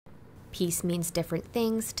Peace means different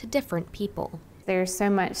things to different people. There's so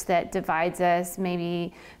much that divides us,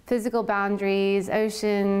 maybe physical boundaries,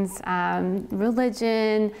 oceans,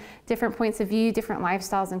 religion, different points of view, different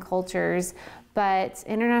lifestyles and cultures. But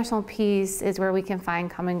international peace is where we can find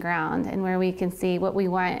common ground and where we can see what we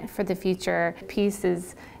want for the future. Peace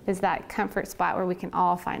is that comfort spot where we can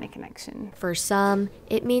all find a connection. For some,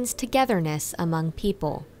 it means togetherness among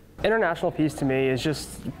people. International peace to me is just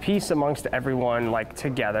peace amongst everyone, like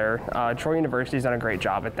together. Troy University's done a great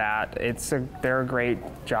job at that. They're a great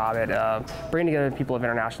job at bringing together people of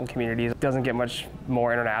international communities. It doesn't get much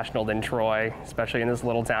more international than Troy, especially in this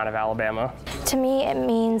little town of Alabama. To me, it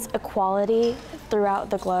means equality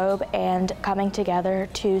throughout the globe and coming together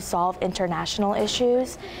to solve international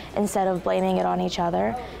issues instead of blaming it on each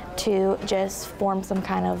other, to just form some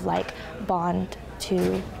kind of like bond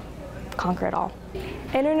to conquer it all.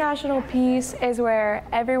 International peace is where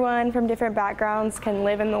everyone from different backgrounds can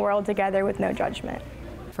live in the world together with no judgment.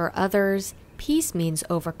 For others, peace means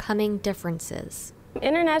overcoming differences.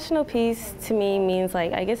 International peace to me means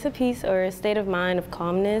I guess a peace or a state of mind of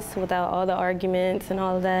calmness without all the arguments and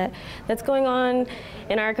all of that that's going on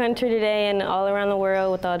in our country today and all around the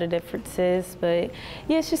world with all the differences. But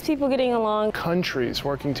yeah, it's just people getting along. Countries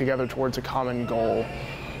working together towards a common goal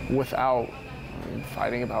without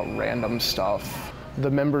fighting about random stuff. The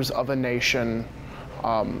members of a nation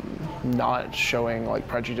not showing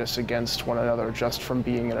prejudice against one another just from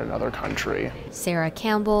being in another country. Sarah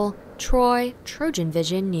Campbell, Troy,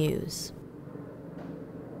 TrojanVision News.